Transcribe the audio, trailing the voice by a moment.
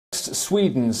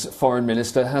Sweden's foreign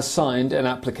minister has signed an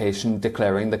application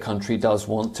declaring the country does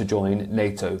want to join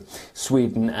NATO.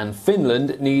 Sweden and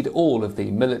Finland need all of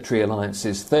the military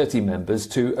alliance's 30 members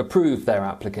to approve their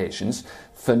applications.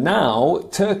 For now,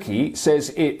 Turkey says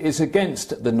it is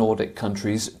against the Nordic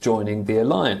countries joining the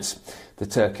alliance. The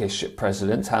Turkish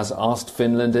president has asked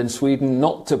Finland and Sweden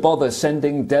not to bother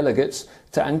sending delegates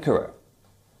to Ankara.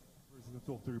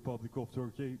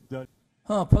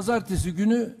 Pazartesi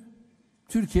günü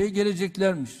Türkiye'ye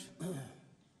geleceklermiş.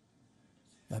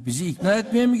 Ya bizi ikna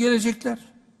etmeye mi gelecekler?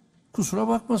 Kusura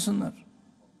bakmasınlar.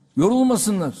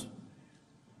 Yorulmasınlar.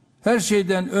 Her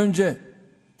şeyden önce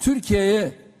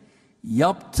Türkiye'ye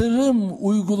yaptırım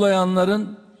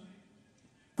uygulayanların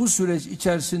bu süreç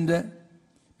içerisinde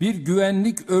bir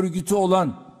güvenlik örgütü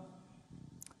olan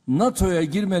NATO'ya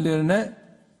girmelerine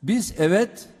biz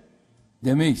evet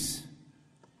demeyiz.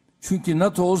 Çünkü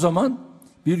NATO o zaman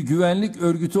bir güvenlik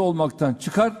örgütü olmaktan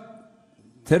çıkar,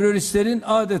 teröristlerin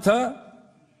adeta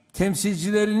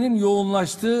temsilcilerinin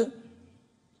yoğunlaştığı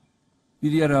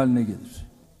bir yer haline gelir.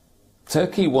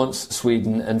 Turkey wants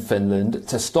Sweden and Finland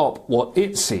to stop what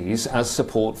it sees as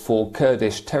support for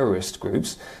Kurdish terrorist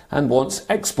groups and wants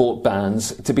export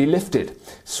bans to be lifted.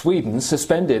 Sweden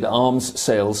suspended arms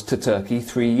sales to Turkey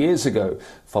 3 years ago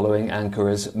following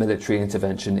Ankara's military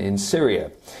intervention in Syria.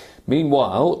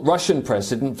 Meanwhile, Russian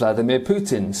President Vladimir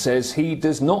Putin says he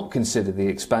does not consider the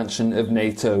expansion of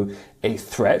NATO a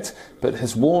threat, but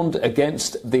has warned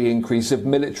against the increase of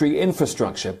military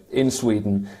infrastructure in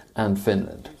Sweden and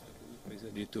Finland.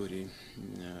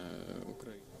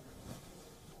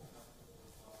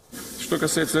 Что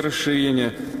касается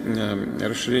расширения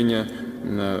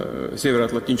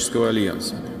Североатлантического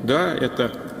альянса, да, это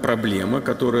проблема,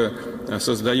 которая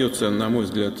создается, на мой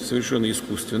взгляд, совершенно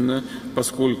искусственно,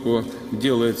 поскольку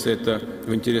делается это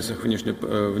в интересах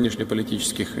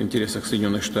внешнеполитических интересах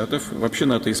Соединенных Штатов. Вообще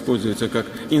НАТО используется как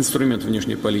инструмент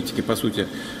внешней политики, по сути,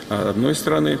 одной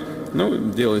страны, но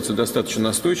делается достаточно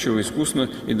настойчиво, искусно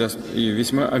и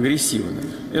весьма агрессивно.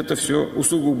 Это все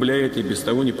усугубляет и без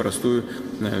того непростую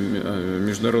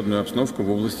международную обстановку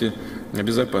в области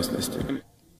безопасности.